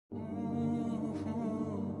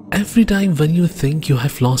Every time when you think you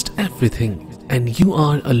have lost everything and you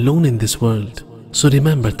are alone in this world, so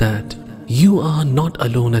remember that you are not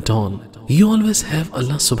alone at all. You always have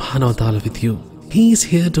Allah Subhanahu wa Ta'ala with you. He is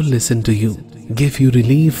here to listen to you, give you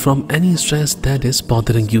relief from any stress that is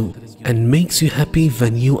bothering you, and makes you happy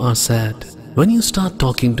when you are sad. When you start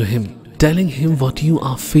talking to Him, telling Him what you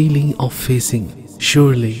are feeling or facing,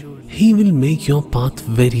 surely He will make your path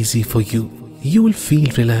very easy for you. You will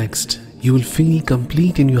feel relaxed, you will feel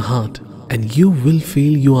complete in your heart, and you will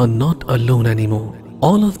feel you are not alone anymore.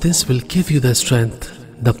 All of this will give you the strength,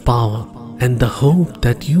 the power, and the hope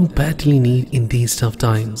that you badly need in these tough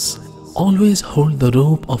times. Always hold the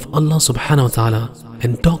rope of Allah Subhanahu wa Ta'ala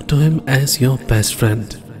and talk to Him as your best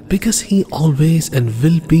friend, because He always and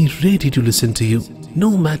will be ready to listen to you,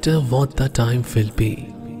 no matter what the time will be.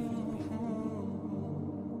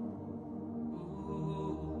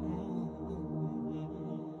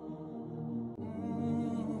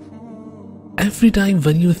 Every time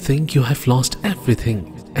when you think you have lost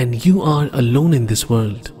everything and you are alone in this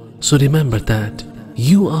world, so remember that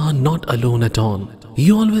you are not alone at all.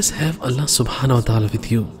 You always have Allah Subhanahu wa Ta'ala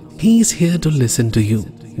with you. He is here to listen to you,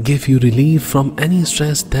 give you relief from any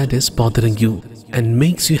stress that is bothering you, and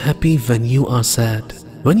makes you happy when you are sad.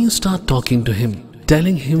 When you start talking to Him,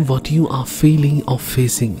 telling Him what you are feeling or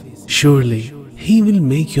facing, surely He will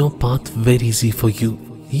make your path very easy for you.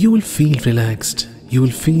 You will feel relaxed, you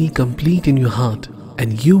will feel complete in your heart,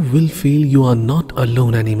 and you will feel you are not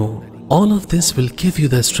alone anymore. All of this will give you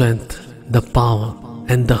the strength, the power,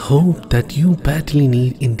 and the hope that you badly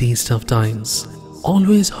need in these tough times.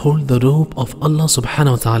 Always hold the rope of Allah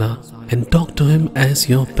Subhanahu wa Ta'ala and talk to Him as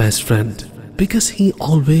your best friend, because He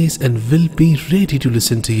always and will be ready to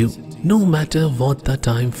listen to you, no matter what the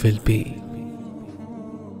time will be.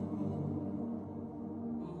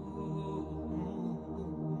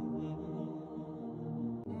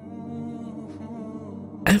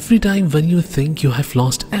 Every time when you think you have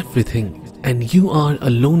lost everything and you are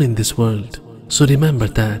alone in this world, so remember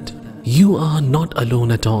that you are not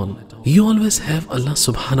alone at all. You always have Allah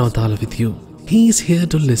Subhanahu wa Ta'ala with you. He is here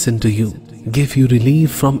to listen to you, give you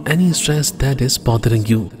relief from any stress that is bothering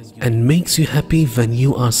you, and makes you happy when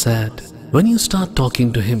you are sad. When you start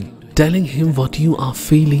talking to Him, telling Him what you are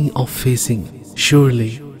feeling or facing,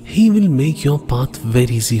 surely He will make your path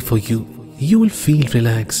very easy for you. You will feel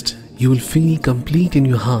relaxed, you will feel complete in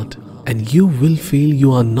your heart, and you will feel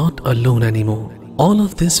you are not alone anymore. All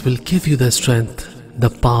of this will give you the strength, the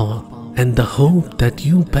power, and the hope that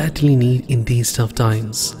you badly need in these tough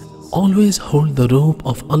times. Always hold the rope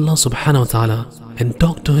of Allah Subhanahu wa Ta'ala and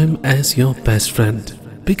talk to Him as your best friend,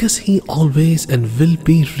 because He always and will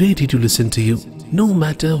be ready to listen to you, no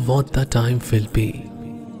matter what the time will be.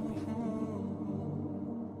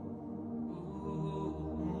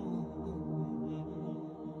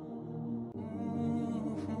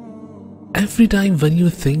 Every time when you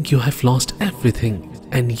think you have lost everything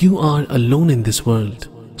and you are alone in this world,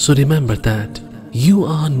 so remember that you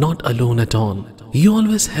are not alone at all. You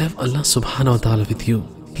always have Allah Subhanahu wa Ta'ala with you.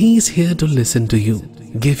 He is here to listen to you,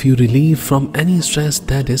 give you relief from any stress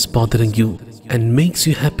that is bothering you, and makes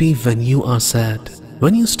you happy when you are sad.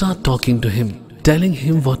 When you start talking to Him, telling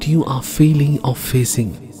Him what you are feeling or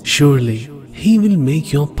facing, surely He will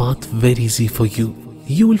make your path very easy for you.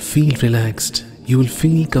 You will feel relaxed, you will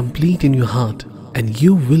feel complete in your heart, and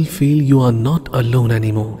you will feel you are not alone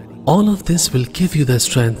anymore. All of this will give you the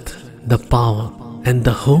strength, the power, and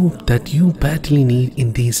the hope that you badly need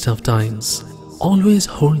in these tough times. Always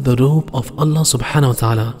hold the rope of Allah Subhanahu wa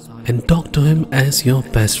Ta'ala and talk to Him as your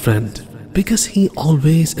best friend, because He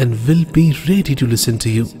always and will be ready to listen to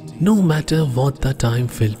you, no matter what the time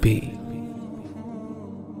will be.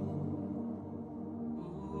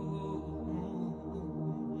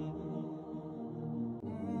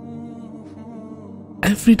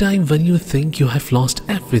 Every time when you think you have lost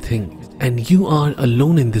everything and you are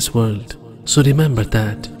alone in this world, so remember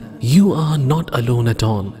that you are not alone at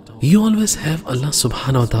all. You always have Allah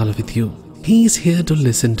Subhanahu wa Ta'ala with you. He is here to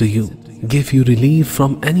listen to you, give you relief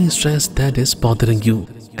from any stress that is bothering you,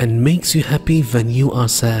 and makes you happy when you are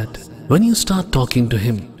sad. When you start talking to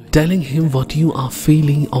Him, telling Him what you are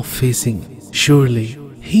feeling or facing, surely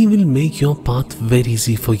He will make your path very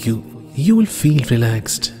easy for you. You will feel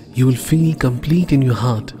relaxed, you will feel complete in your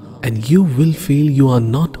heart, and you will feel you are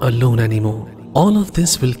not alone anymore. All of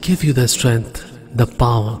this will give you the strength, the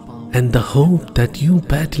power, and the hope that you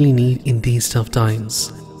badly need in these tough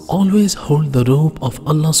times. Always hold the rope of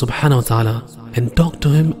Allah Subhanahu wa Ta'ala and talk to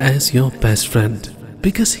Him as your best friend,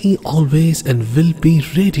 because He always and will be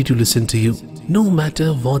ready to listen to you, no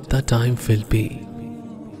matter what the time will be.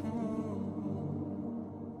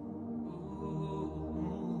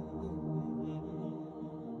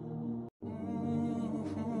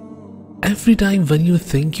 Every time when you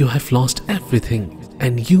think you have lost everything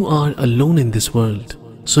and you are alone in this world,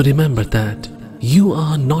 so remember that you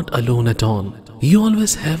are not alone at all. You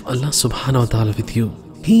always have Allah Subhanahu wa Ta'ala with you.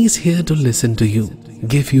 He is here to listen to you,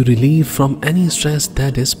 give you relief from any stress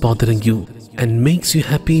that is bothering you, and makes you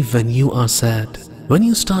happy when you are sad. When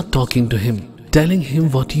you start talking to Him, telling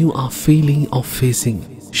Him what you are feeling or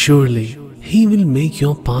facing, surely He will make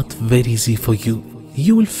your path very easy for you.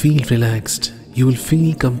 You will feel relaxed, you will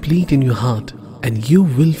feel complete in your heart, and you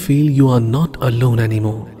will feel you are not alone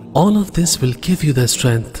anymore. All of this will give you the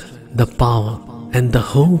strength, the power, and the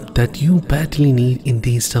hope that you badly need in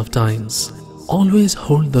these tough times. Always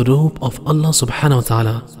hold the rope of Allah Subhanahu wa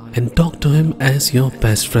Ta'ala and talk to Him as your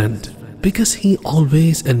best friend, because He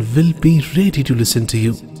always and will be ready to listen to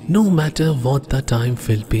you, no matter what the time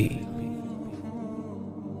will be.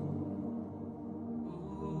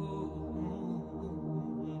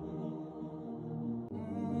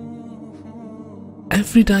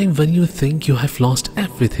 Every time when you think you have lost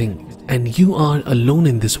everything and you are alone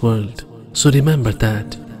in this world, so remember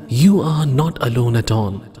that you are not alone at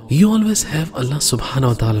all. You always have Allah Subhanahu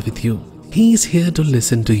wa Ta'ala with you. He is here to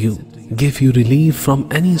listen to you, give you relief from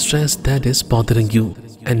any stress that is bothering you,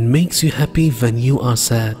 and makes you happy when you are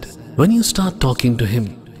sad. When you start talking to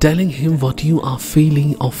Him, telling Him what you are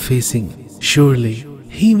feeling or facing, surely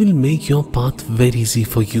He will make your path very easy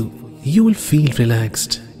for you. You will feel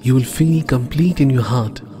relaxed, you will feel complete in your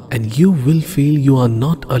heart, and you will feel you are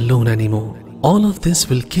not alone anymore. All of this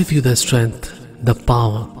will give you the strength, the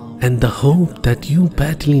power, and the hope that you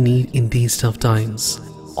badly need in these tough times.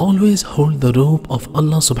 Always hold the rope of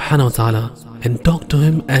Allah Subhanahu wa Ta'ala and talk to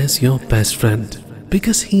Him as your best friend,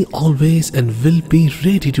 because He always and will be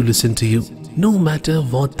ready to listen to you, no matter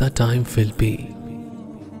what the time will be.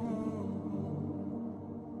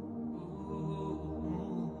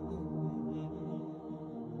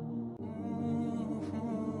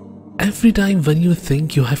 Every time when you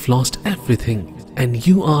think you have lost everything and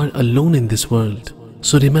you are alone in this world,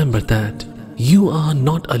 so remember that you are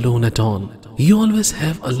not alone at all. You always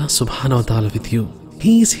have Allah Subhanahu wa Ta'ala with you.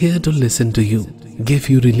 He is here to listen to you, give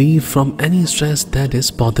you relief from any stress that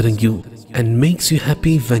is bothering you, and makes you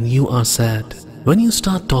happy when you are sad. When you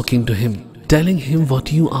start talking to Him, telling Him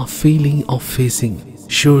what you are feeling or facing,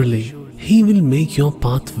 surely He will make your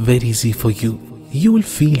path very easy for you. You will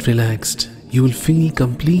feel relaxed, you will feel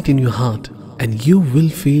complete in your heart, and you will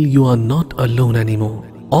feel you are not alone anymore.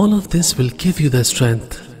 All of this will give you the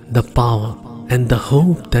strength, the power, and the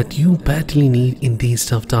hope that you badly need in these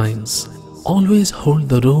tough times. Always hold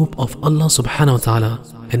the rope of Allah Subhanahu wa Ta'ala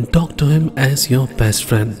and talk to Him as your best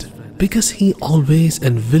friend, because He always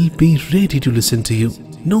and will be ready to listen to you,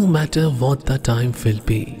 no matter what the time will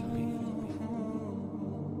be.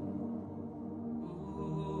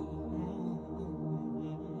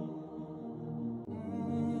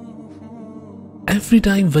 Every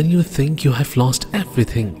time when you think you have lost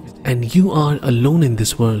everything and you are alone in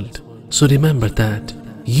this world, so remember that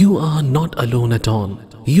you are not alone at all.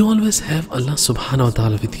 You always have Allah Subhanahu wa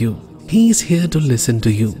Ta'ala with you. He is here to listen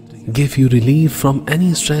to you, give you relief from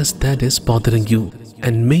any stress that is bothering you,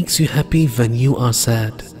 and makes you happy when you are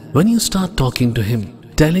sad. When you start talking to Him,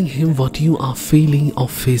 telling Him what you are feeling or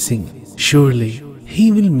facing, surely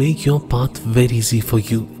He will make your path very easy for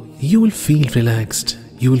you. You will feel relaxed,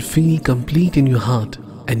 you will feel complete in your heart,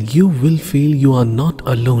 and you will feel you are not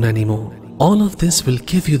alone anymore. All of this will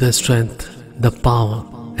give you the strength, the power,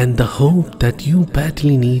 and the hope that you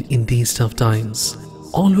badly need in these tough times.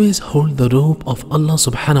 Always hold the rope of Allah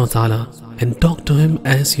Subhanahu wa Ta'ala and talk to Him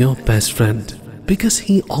as your best friend, because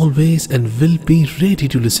He always and will be ready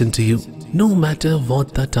to listen to you, no matter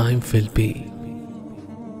what the time will be.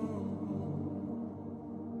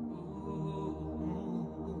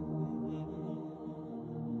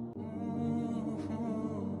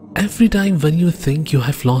 Every time when you think you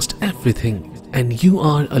have lost everything and you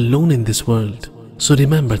are alone in this world, so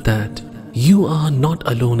remember that you are not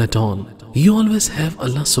alone at all. You always have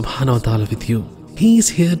Allah Subhanahu wa Ta'ala with you. He is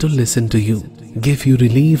here to listen to you, give you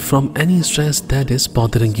relief from any stress that is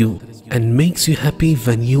bothering you, and makes you happy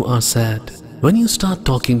when you are sad. When you start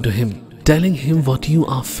talking to Him, telling Him what you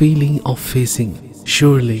are feeling or facing,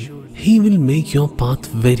 surely He will make your path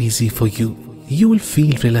very easy for you. You will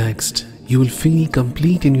feel relaxed, you will feel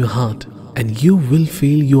complete in your heart, and you will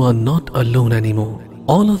feel you are not alone anymore.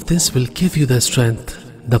 All of this will give you the strength,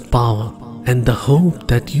 the power, and the hope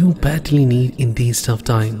that you badly need in these tough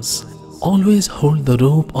times. Always hold the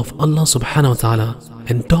rope of Allah Subhanahu wa Ta'ala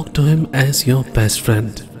and talk to Him as your best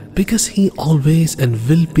friend, because He always and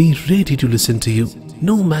will be ready to listen to you,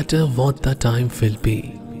 no matter what the time will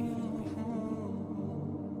be.